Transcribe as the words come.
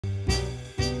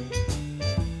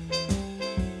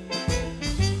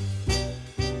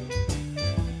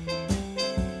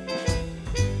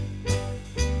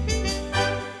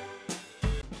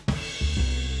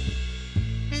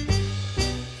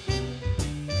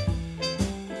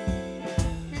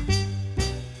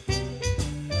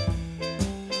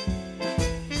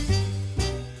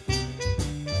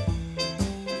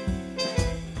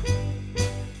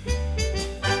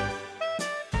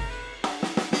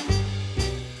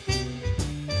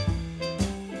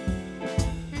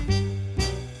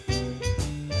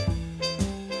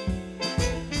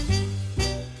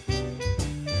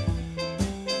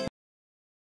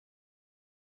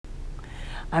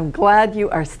I'm glad you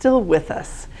are still with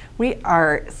us. We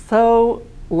are so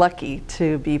lucky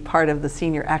to be part of the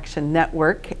Senior Action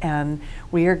Network, and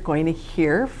we are going to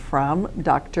hear from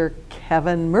Dr.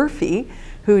 Kevin Murphy,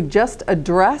 who just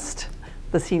addressed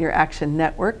the Senior Action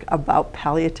Network about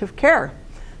palliative care.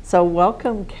 So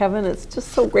welcome, Kevin. It's just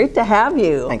so great to have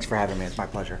you. Thanks for having me. It's my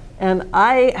pleasure. And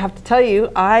I have to tell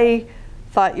you, I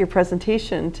thought your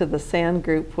presentation to the SAN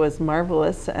group was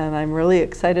marvelous, and I'm really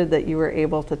excited that you were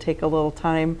able to take a little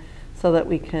time so that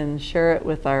we can share it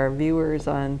with our viewers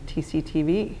on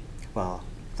TCTV. Well,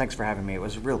 thanks for having me. It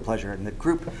was a real pleasure, and the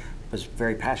group was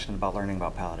very passionate about learning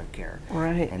about palliative care.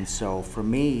 Right. And so for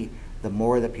me, the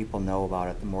more that people know about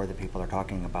it, the more that people are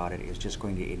talking about it, is just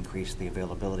going to increase the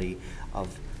availability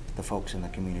of the folks in the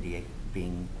community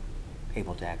being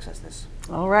able to access this.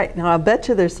 All right. Now, I bet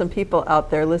you there's some people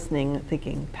out there listening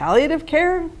thinking, palliative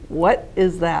care? What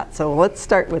is that? So let's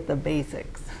start with the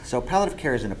basics. So palliative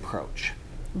care is an approach.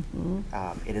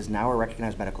 It is now a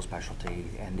recognized medical specialty,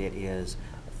 and it is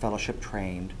fellowship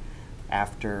trained.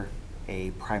 After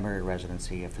a primary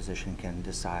residency, a physician can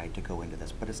decide to go into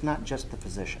this, but it's not just the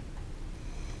physician.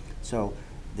 So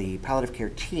the palliative care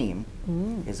team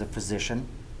is a physician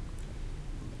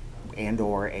and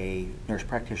or a nurse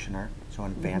practitioner, so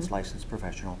an advanced licensed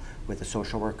professional, with a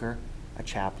social worker, a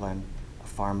chaplain, a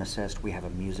pharmacist. We have a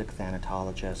music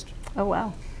thanatologist. Oh,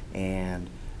 wow. And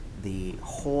the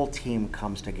whole team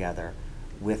comes together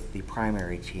with the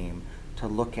primary team to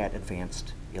look at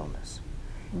advanced illness.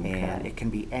 Okay. And it can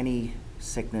be any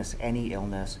sickness, any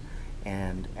illness,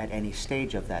 and at any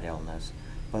stage of that illness.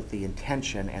 But the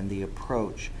intention and the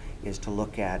approach is to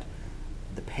look at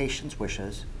the patient's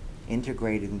wishes,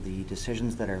 integrating the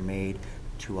decisions that are made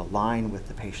to align with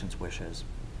the patient's wishes,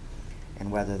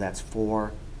 and whether that's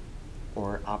for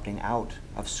or opting out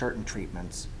of certain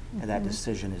treatments, and that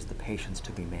decision is the patient's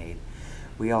to be made.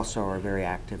 We also are very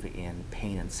active in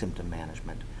pain and symptom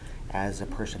management. As a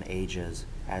person ages,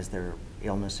 as their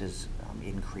illnesses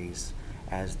increase,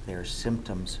 as their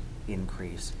symptoms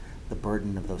increase, the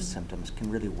burden of those symptoms can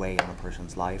really weigh on a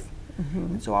person's life.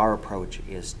 And so our approach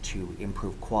is to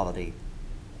improve quality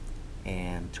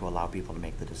and to allow people to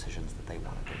make the decisions that they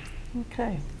want to do.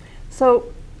 Okay.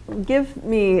 So give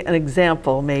me an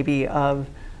example maybe of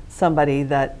somebody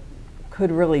that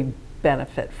could really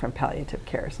benefit from palliative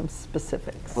care, some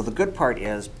specifics. Well, the good part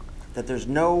is that there's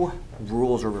no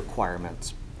rules or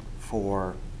requirements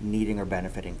for needing or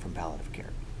benefiting from palliative care.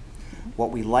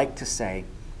 What we like to say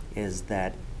is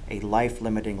that a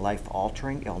life-limiting,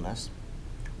 life-altering illness,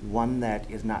 one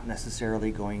that is not necessarily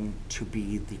going to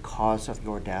be the cause of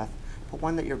your death, but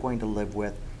one that you're going to live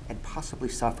with and possibly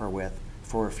suffer with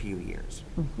for a few years.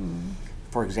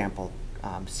 For example,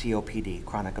 COPD,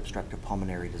 chronic obstructive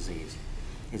pulmonary disease,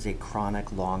 is a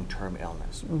chronic long-term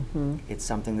illness. It's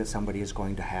something that somebody is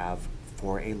going to have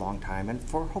for a long time, and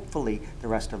for hopefully the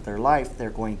rest of their life, they're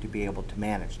going to be able to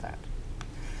manage that.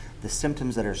 The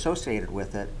symptoms that are associated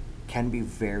with it can be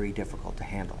very difficult to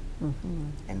handle.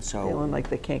 And so feeling like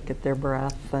they can't get their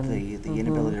breath, and the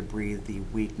inability to breathe, the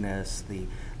weakness, the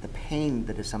pain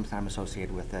that is sometimes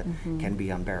associated with it can be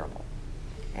unbearable.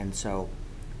 And so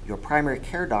your primary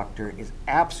care doctor is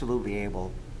absolutely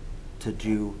able to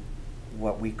do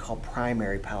what we call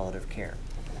primary palliative care.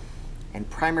 And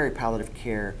primary palliative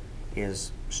care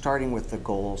is starting with the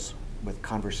goals, with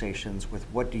conversations, with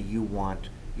what do you want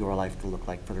your life to look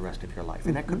like for the rest of your life.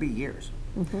 And that could be years.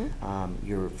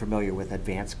 You're familiar with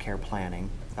advanced care planning,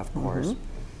 of course,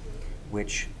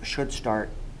 which should start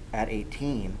at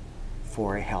 18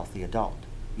 for a healthy adult.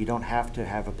 You don't have to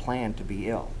have a plan to be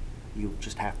ill. You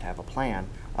just have to have a plan.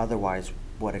 Otherwise,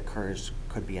 what occurs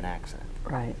could be an accident.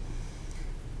 Right.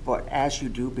 But as you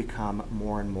do become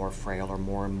more and more frail or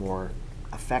more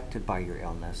affected by your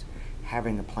illness,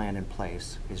 having a plan in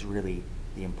place is really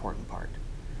the important part.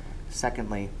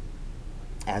 Secondly,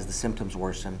 as the symptoms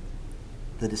worsen,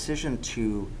 the decision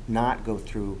to not go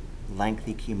through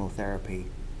lengthy chemotherapy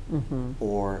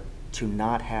or to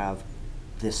not have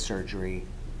this surgery,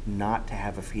 not to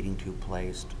have a feeding tube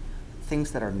placed,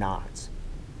 things that are nots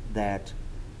that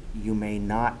you may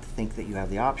not think that you have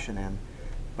the option in,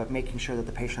 but making sure that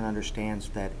the patient understands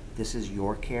that this is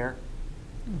your care.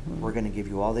 We're going to give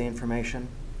you all the information,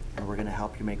 and we're going to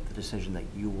help you make the decision that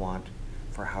you want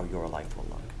for how your life will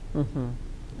look.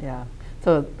 Yeah.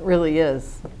 So it really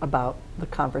is about the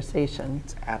conversation.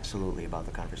 It's absolutely about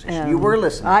the conversation. And you were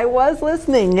listening. I was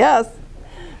listening, yes.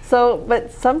 So,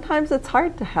 but sometimes it's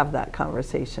hard to have that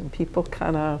conversation. People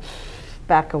kind of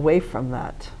back away from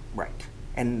that. Right.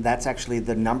 And that's actually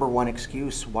the #1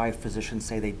 excuse why physicians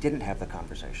say they didn't have the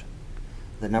conversation.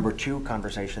 The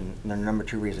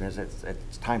 #2 reason is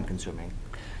it's time consuming.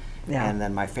 Yeah. And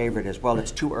then my favorite is, well,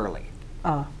 it's too early.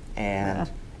 And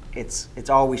It's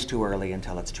always too early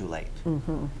until it's too late.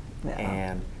 Yeah.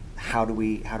 And how do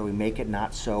we make it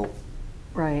not so?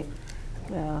 Right.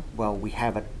 Yeah. Well, we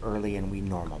have it early and we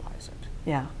normalize it.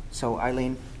 Yeah. So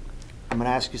Eileen, I'm going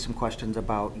to ask you some questions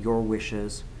about your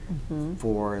wishes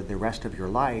for the rest of your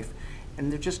life. And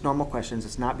they're just normal questions.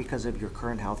 It's not because of your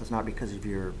current health. It's not because of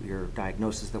your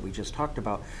diagnosis that we just talked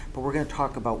about. But we're going to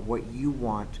talk about what you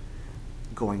want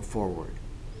going forward.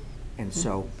 And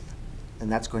so,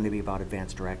 and that's going to be about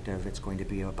advanced directive. It's going to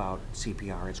be about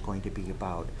CPR. It's going to be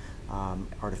about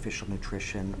artificial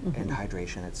nutrition and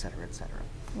hydration, et cetera, et cetera.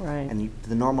 Right. And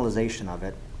the normalization of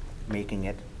it, making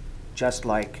it just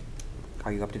like,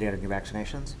 are you up to date on your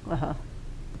vaccinations?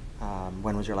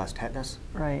 When was your last tetanus?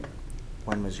 Right.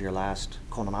 When was your last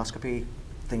colonoscopy?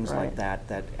 Things like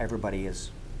that everybody is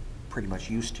pretty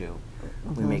much used to.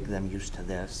 We make them used to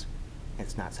this.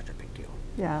 It's not such a big deal.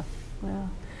 Yeah. Yeah.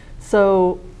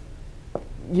 So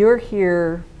you're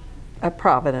here at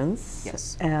Providence.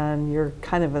 Yes. And you're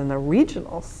kind of in a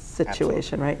regional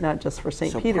situation, Absolutely. right? Not just for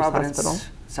St. So Peter's Providence,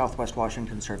 Hospital. Southwest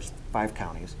Washington serves 5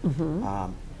 counties.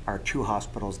 Our 2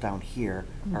 hospitals down here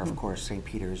are, of course, St.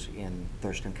 Peter's in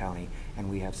Thurston County, and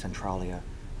we have Centralia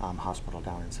Hospital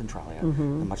down in Centralia, a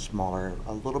much smaller,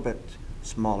 a little bit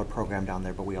smaller program down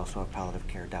there, but we also have Palliative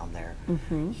Care down there.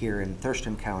 Here in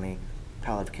Thurston County,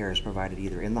 Palliative Care is provided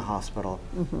either in the hospital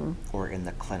or in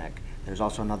the clinic. There's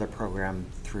also another program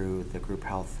through the group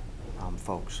health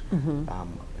folks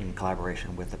in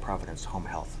collaboration with the Providence Home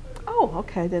Health. Oh,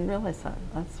 okay. I didn't realize that.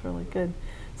 That's really good.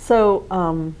 So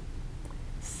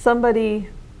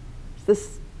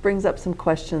this brings up some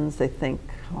questions. They think,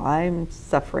 well, I'm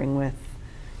suffering with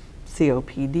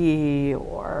COPD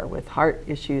or with heart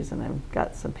issues and I've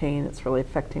got some pain. It's really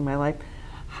affecting my life.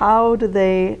 How do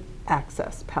they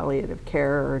access palliative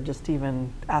care, or just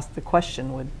even ask the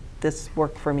question, would this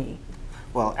work for me?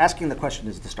 Well, asking the question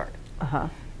is the start.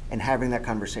 And having that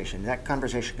conversation. That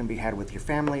conversation can be had with your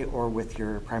family or with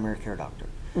your primary care doctor.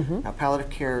 Now,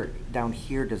 palliative care down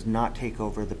here does not take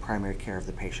over the primary care of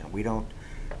the patient. We don't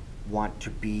want to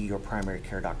be your primary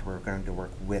care doctor. We're going to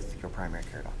work with your primary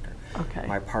care doctor. Okay.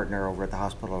 My partner over at the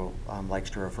hospital likes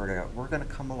to refer to it, we're going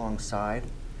to come alongside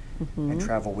and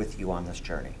travel with you on this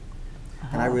journey.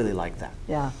 And I really like that.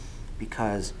 Yeah.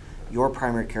 Because your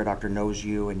primary care doctor knows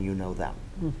you and you know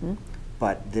them.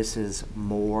 But this is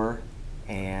more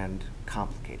and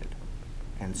complicated.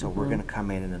 And so we're going to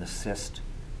come in and assist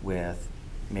with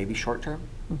maybe short term,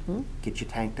 get you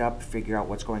tanked up, figure out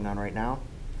what's going on right now,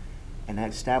 and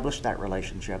establish that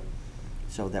relationship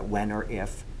so that when or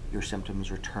if your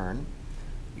symptoms return,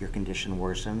 your condition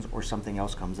worsens, or something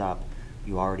else comes up,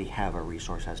 you already have a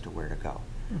resource as to where to go.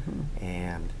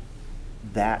 And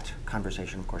that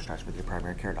conversation, of course, starts with your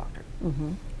primary care doctor.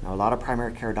 Now, a lot of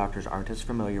primary care doctors aren't as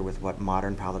familiar with what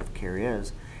modern palliative care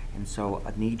is, and so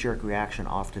a knee-jerk reaction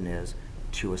often is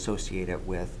to associate it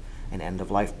with an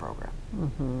end-of-life program.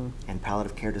 And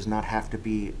palliative care does not have to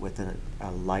be with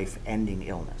a life-ending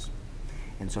illness.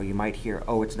 And so you might hear,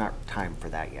 oh, it's not time for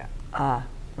that yet.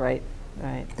 Right,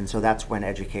 right. And so that's when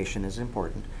education is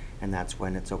important, and that's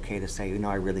when it's okay to say, you know,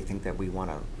 I really think that we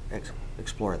want to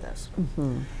explore this.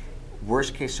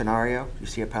 Worst case scenario, you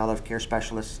see a palliative care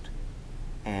specialist,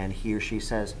 and he or she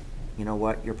says, you know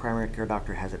what, your primary care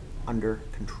doctor has it under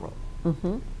control.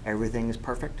 Everything is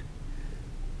perfect.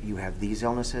 You have these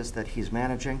illnesses that he's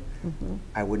managing.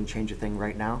 I wouldn't change a thing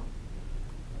right now.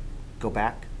 Go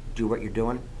back, do what you're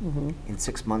doing. In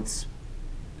 6 months,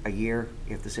 a year,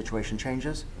 if the situation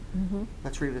changes,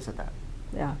 let's revisit that.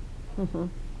 Yeah.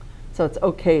 So it's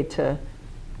okay to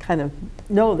kind of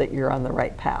know that you're on the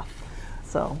right path.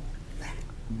 So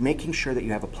making sure that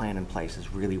you have a plan in place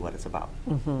is really what it's about.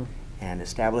 And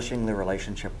establishing the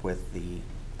relationship with the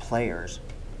players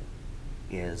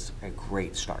is a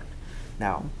great start.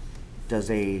 Now,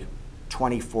 does a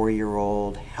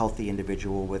 24-year-old healthy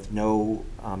individual with no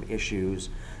issues,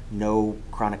 no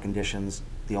chronic conditions,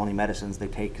 the only medicines they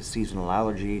take is seasonal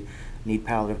allergy, need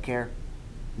palliative care?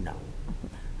 No.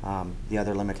 The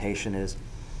other limitation is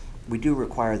we do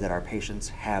require that our patients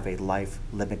have a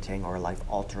life-limiting or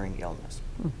life-altering illness.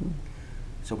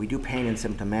 So we do pain and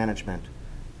symptom management,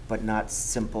 but not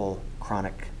simple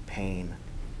chronic pain.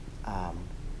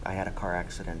 I had a car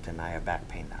accident and I have back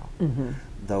pain now.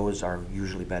 Those are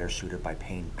usually better suited by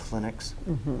pain clinics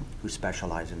who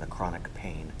specialize in the chronic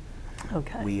pain.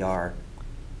 We are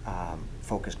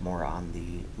focused more on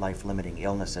the life-limiting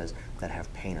illnesses that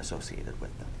have pain associated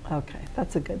with them. Okay,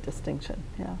 that's a good distinction,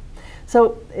 yeah.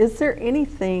 So is there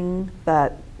anything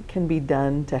that can be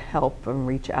done to help them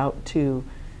reach out to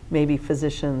maybe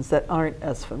physicians that aren't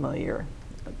as familiar,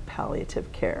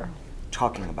 palliative care?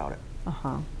 Talking about it.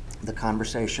 The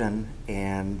conversation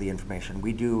and the information.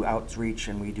 We do outreach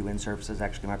and we do in-services.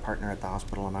 Actually, my partner at the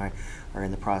hospital and I are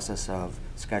in the process of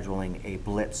scheduling a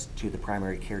blitz to the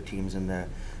primary care teams in the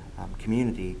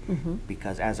community,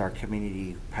 because as our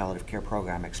community palliative care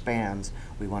program expands,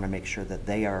 we want to make sure that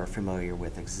they are familiar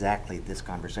with exactly this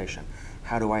conversation.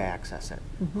 How do I access it?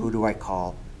 Who do I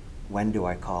call? When do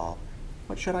I call?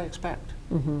 What should I expect?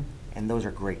 And those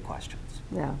are great questions.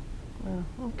 Yeah.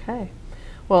 Okay.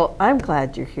 Well, I'm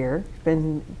glad you're here. You've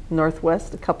been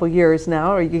Northwest a couple years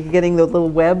now. Are you getting the little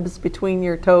webs between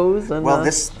your toes? And, well,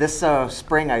 this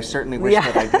spring I certainly wish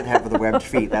that I did have the webbed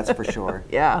feet, that's for sure.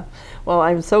 Yeah. Well,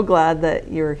 I'm so glad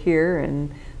that you're here and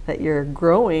that you're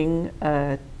growing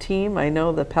a team. I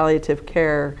know the palliative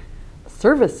care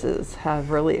services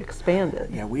have really expanded.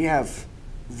 Yeah, we have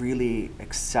really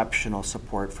exceptional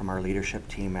support from our leadership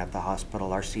team at the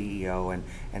hospital. Our CEO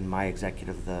and my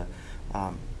executive, the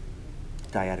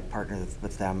dyadic partner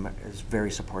with them, is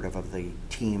very supportive of the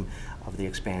team, of the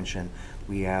expansion.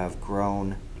 We have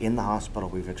grown in the hospital,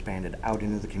 we've expanded out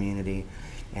into the community,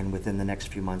 and within the next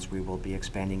few months we will be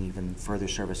expanding even further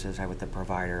services with a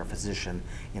provider, a physician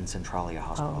in Centralia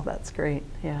Hospital. Oh, that's great.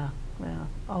 Yeah.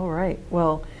 All right.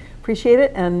 Well, appreciate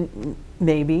it, and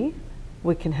maybe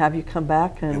we can have you come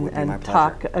back and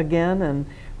talk again and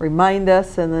remind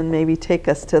us, and then maybe take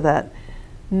us to that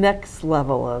next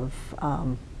level of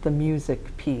the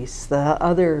music piece, the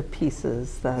other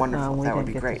pieces that we didn't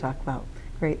get to talk about.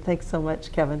 Great. Thanks so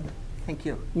much, Kevin. Thank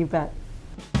you. You bet.